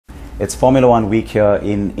It's Formula One week here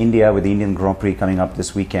in India with the Indian Grand Prix coming up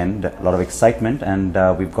this weekend. A lot of excitement, and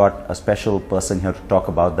we've got a special person here to talk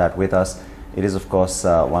about that with us. It is, of course,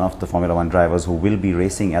 one of the Formula One drivers who will be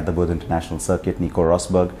racing at the Booth International Circuit, Nico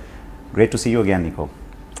Rosberg. Great to see you again, Nico.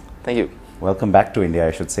 Thank you. Welcome back to India,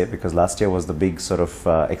 I should say, because last year was the big sort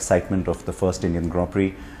of excitement of the first Indian Grand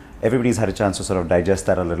Prix. Everybody's had a chance to sort of digest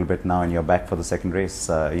that a little bit now, and you're back for the second race.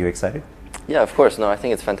 Are you excited? Yeah, of course. No, I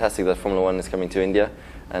think it's fantastic that Formula One is coming to India,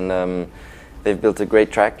 and they've built a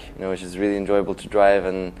great track, which is really enjoyable to drive,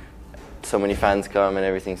 and so many fans come and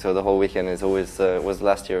everything. So the whole weekend is always was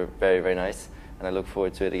last year very, very nice, and I look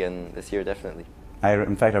forward to it again this year, definitely.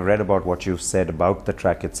 In fact, I've read about what you've said about the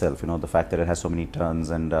track itself. The fact that it has so many turns,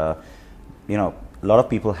 and a lot of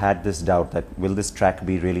people had this doubt that will this track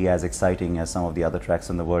be really as exciting as some of the other tracks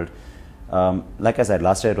in the world. Like I said,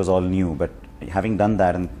 last year it was all new, but having done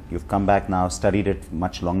that and you've come back now, studied it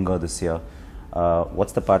much longer this year,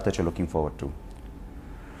 what's the part that you're looking forward to?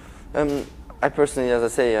 I personally, as I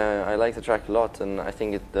say, I like the track a lot, and I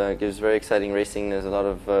think it gives very exciting racing. There's a lot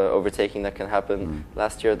of overtaking that can happen.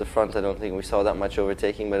 Last year at the front, I don't think we saw that much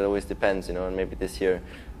overtaking, but it always depends, and maybe this year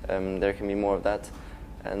there can be more of that.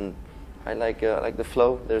 And I like the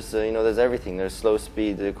flow. There's there's everything. There's slow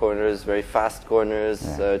speed, the corners, very fast corners,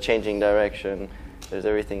 changing direction. There's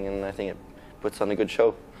everything, and I think it puts on a good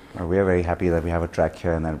show. We are very happy that we have a track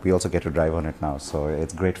here, and that we also get to drive on it now, so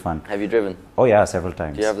it's great fun. Have you driven? Oh yeah, several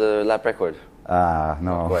times. Do you have the lap record? No.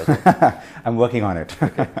 Not quite. I'm working on it.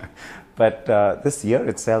 Okay. But this year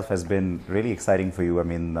itself has been really exciting for you. I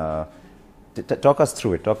mean, talk us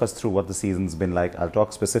through it. Talk us through what the season's been like. I'll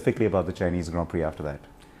talk specifically about the Chinese Grand Prix after that.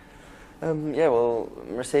 Yeah, well,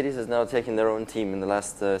 Mercedes has now taken their own team in the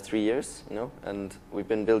last 3 years, and we've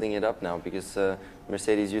been building it up now because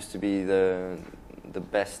Mercedes used to be the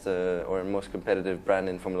best or most competitive brand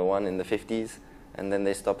in Formula One in the 50s, and then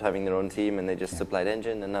they stopped having their own team and they just supplied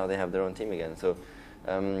engine, and now they have their own team again. So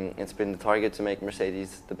it's been the target to make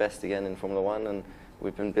Mercedes the best again in Formula One, and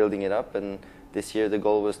we've been building it up, and this year the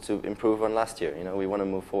goal was to improve on last year. We want to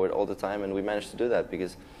move forward all the time, and we managed to do that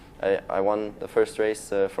because I won the first race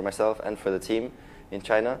for myself and for the team in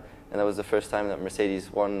China, and that was the first time that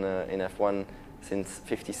Mercedes won in F1 since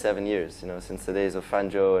 57 years, since the days of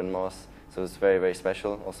Fangio and Moss. So it was very, very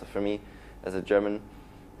special, also for me as a German.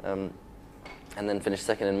 And then finished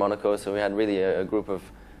second in Monaco, so we had really a group of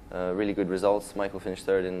really good results. Michael finished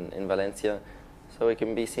third in Valencia. So it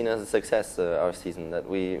can be seen as a success, our season, that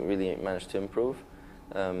we really managed to improve.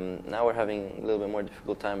 Now we're having a little bit more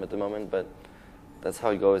difficult time at the moment, but that's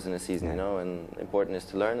how it goes in a season, and important is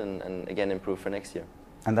to learn and again improve for next year.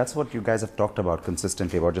 And that's what you guys have talked about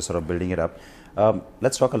consistently, about just sort of building it up.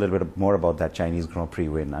 Let's talk a little bit more about that Chinese Grand Prix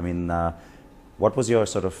win. I mean, what was your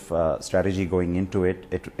sort of strategy going into it?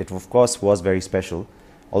 It of course was very special.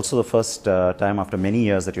 Also the first time after many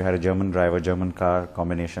years that you had a German driver, German car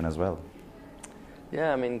combination as well.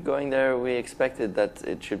 Yeah, I mean, going there we expected that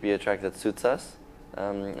it should be a track that suits us.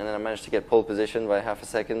 And then I managed to get pole position by half a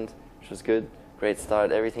second, which was good. Great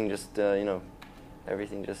start, everything just,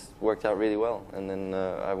 everything just worked out really well. And then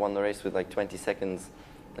I won the race with like 20 seconds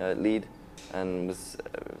lead, and it was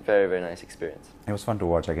a very, very nice experience. It was fun to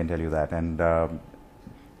watch, I can tell you that. And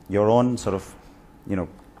your own sort of,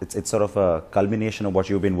 it's sort of a culmination of what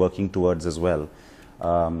you've been working towards as well.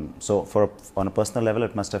 So on a personal level,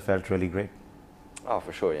 it must have felt really great. Oh,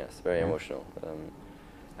 for sure, yes. Very emotional.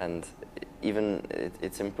 And even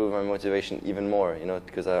it's improved my motivation even more,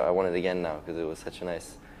 because I want it again now, because it was such a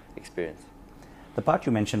nice experience. The part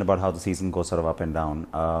you mentioned about how the season goes sort of up and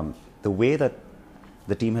down, the way that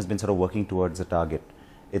the team has been sort of working towards a target,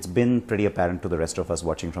 it's been pretty apparent to the rest of us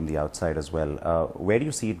watching from the outside as well. Where do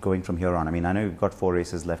you see it going from here on? I mean, I know you've got 4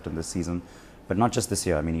 races left in this season, but not just this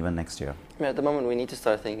year, I mean, even next year. I mean, at the moment, we need to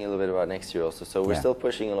start thinking a little bit about next year also. So we're still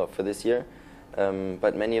pushing a lot for this year.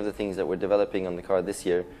 But many of the things that we're developing on the car this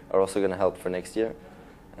year are also going to help for next year.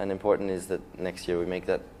 And important is that next year we make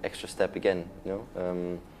that extra step again,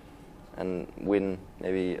 and win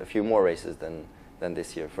maybe a few more races than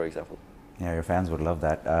this year, for example. Yeah, your fans would love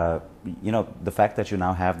that. The fact that you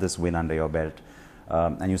now have this win under your belt,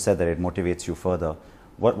 and you said that it motivates you further.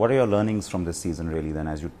 What are your learnings from this season really then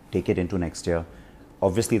as you take it into next year?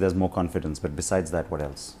 Obviously there's more confidence, but besides that, what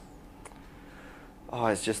else? Oh,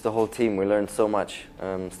 it's just the whole team. We learned so much,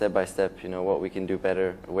 step by step, what we can do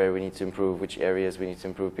better, where we need to improve, which areas we need to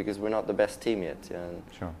improve, because we're not the best team yet.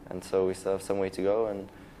 And so we still have some way to go,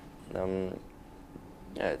 and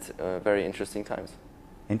it's very interesting times.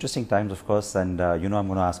 Interesting times, of course, and I'm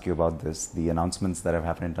going to ask you about this, the announcements that have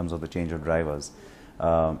happened in terms of the change of drivers.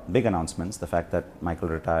 Big announcements, the fact that Michael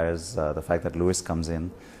retires, the fact that Lewis comes in.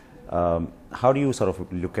 How do you sort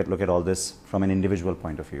of look at all this from an individual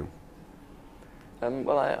point of view?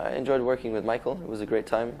 Well, I enjoyed working with Michael. It was a great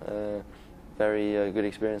time. Very good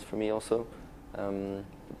experience for me also.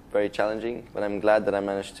 Very challenging, but I'm glad that I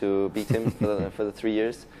managed to beat him for the 3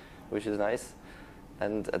 years, which is nice.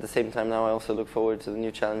 And at the same time now I also look forward to the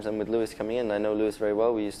new challenge with Lewis coming in. I know Lewis very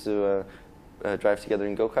well. We used to drive together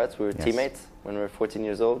in go-karts. We were teammates when we were 14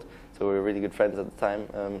 years old, so we were really good friends at the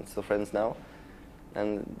time, still friends now.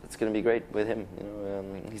 And it's going to be great with him. You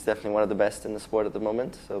know, he's definitely one of the best in the sport at the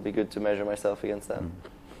moment, so it'll be good to measure myself against that.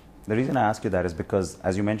 The reason I ask you that is because,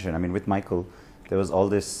 as you mentioned, I mean, with Michael, there was all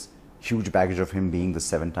this huge baggage of him being the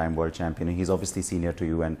 7-time world champion. And he's obviously senior to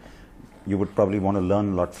you, and you would probably want to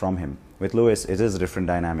learn a lot from him. With Lewis, it is a different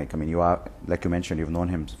dynamic. I mean, you are, like you mentioned, you've known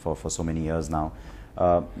him for so many years now.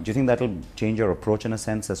 Do you think that'll change your approach in a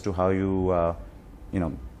sense as to how you,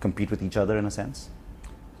 compete with each other in a sense?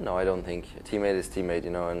 No, I don't think. A teammate is teammate, you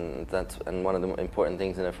know, and one of the important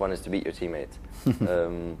things in F1 is to beat your teammate.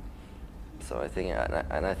 So I think,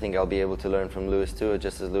 and I think I'll be able to learn from Lewis too,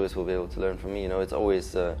 just as Lewis will be able to learn from me. You know, it's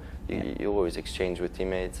always you always exchange with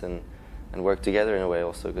teammates and work together in a way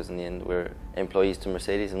also, because in the end we're employees to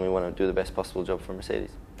Mercedes and we want to do the best possible job for Mercedes.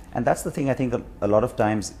 And that's the thing. I think a lot of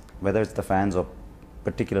times, whether it's the fans or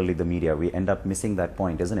particularly the media, we end up missing that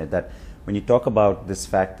point, isn't it? That when you talk about this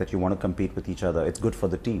fact that you want to compete with each other, it's good for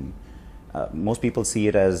the team. Most people see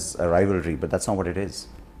it as a rivalry, but that's not what it is.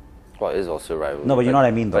 Well, it is also a rivalry. No, but you know what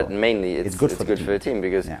I mean, though. But mainly, it's good for the team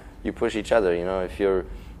because you push each other. You know, if you're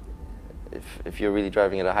really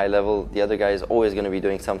driving at a high level, the other guy is always going to be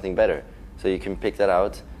doing something better. So you can pick that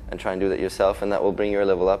out and try and do that yourself, and that will bring your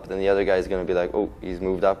level up. Then the other guy is going to be like, oh, he's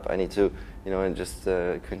moved up. I need to, you know, and just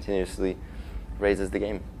continuously raises the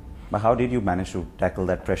game. But how did you manage to tackle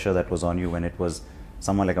that pressure that was on you when it was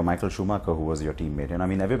someone like a Michael Schumacher who was your teammate? And I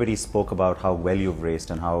mean, everybody spoke about how well you've raced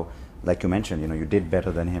and how, like you mentioned, you know, you did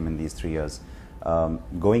better than him in these 3 years.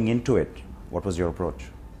 Going into it, what was your approach?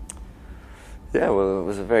 Yeah, well, it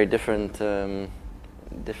was a very different occasion.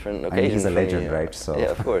 I mean, he's a legend, right? So. Yeah,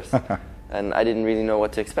 of course. And I didn't really know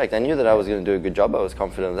what to expect. I knew that I was going to do a good job. I was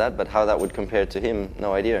confident of that. But how that would compare to him,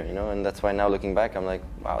 no idea. You know, and that's why now looking back, I'm like,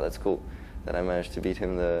 wow, that's cool that I managed to beat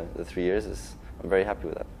him the 3 years. I'm very happy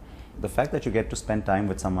with that. The fact that you get to spend time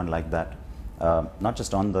with someone like that, not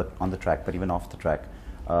just on the track, but even off the track,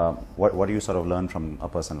 what do you sort of learn from a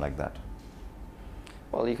person like that?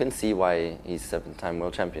 Well, you can see why he's 7-time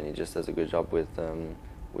world champion. He just does a good job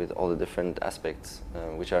with all the different aspects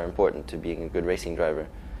which are important to being a good racing driver.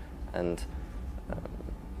 And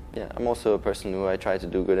yeah, I'm also a person who I try to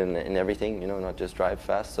do good in everything, you know, not just drive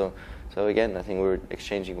fast. So again, I think we're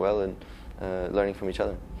exchanging well and learning from each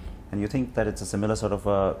other. And you think that it's a similar sort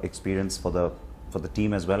of experience for the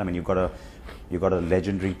team as well? I mean, you've got a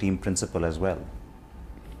legendary team principal as well.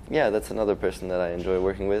 Yeah, that's another person that I enjoy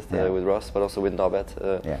working with Ross, but also with Norbert.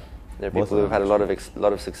 They're people who've had a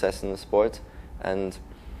lot of success in the sport, and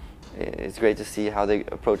it's great to see how they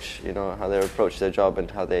approach, you know, how they approach their job and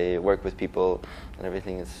how they work with people, and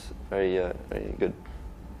everything is very good.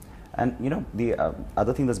 And you know, the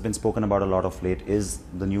other thing that's been spoken about a lot of late is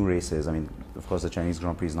the new races. I mean, of course, the Chinese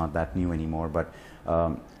Grand Prix is not that new anymore, but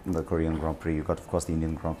the Korean Grand Prix, you've got, of course, the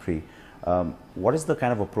Indian Grand Prix. What is the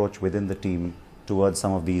kind of approach within the team towards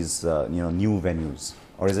some of these new venues?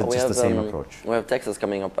 Or is it just the same approach? We have Texas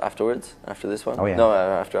coming up afterwards, after this one. Oh, yeah. No,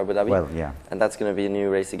 after Abu Dhabi. Well, yeah. And that's going to be a new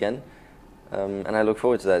race again. And I look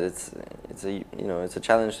forward to that. It's a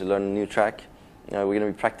challenge to learn a new track. We're going to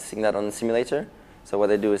be practicing that on the simulator. So what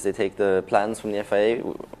they do is they take the plans from the FIA,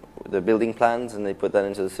 the building plans, and they put that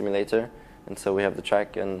into the simulator. And so we have the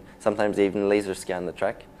track, and sometimes they even laser scan the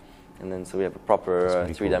track. And then so we have a proper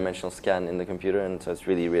three-dimensional scan in the computer, and so it's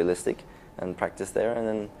really realistic. And practice there, and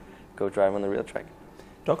then go drive on the real track.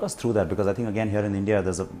 Talk us through that, because I think again here in India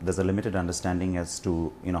there's a limited understanding as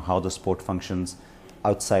to how the sport functions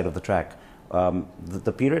outside of the track.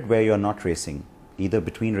 The period where you're not racing, either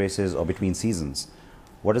between races or between seasons,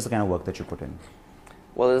 what is the kind of work that you put in?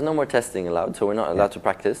 Well, there's no more testing allowed, so we're not allowed to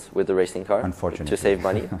practice with the racing car, unfortunately, to save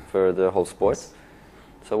money for the whole sport. Yes.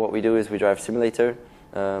 So what we do is we drive simulator,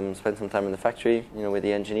 spend some time in the factory, with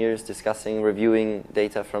the engineers, discussing, reviewing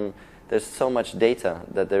data from. There's so much data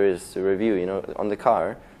that there is to review. On the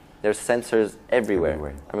car, there's sensors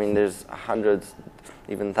everywhere. I mean, there's hundreds,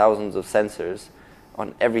 even thousands of sensors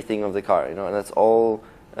on everything of the car. And that's all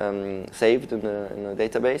saved in the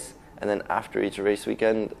database. And then after each race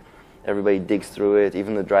weekend, everybody digs through it.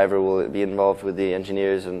 Even the driver will be involved with the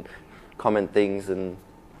engineers and comment things, and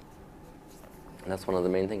that's one of the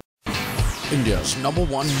main things. India's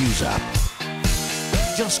 #1 news app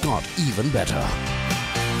just got even better.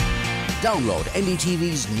 Download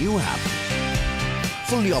NDTV's new app.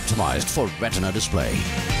 Fully optimized for retina display.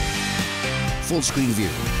 Full screen view.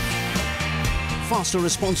 Faster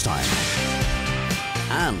response time.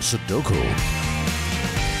 And Sudoku.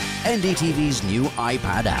 NDTV's new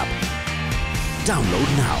iPad app.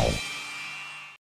 Download now.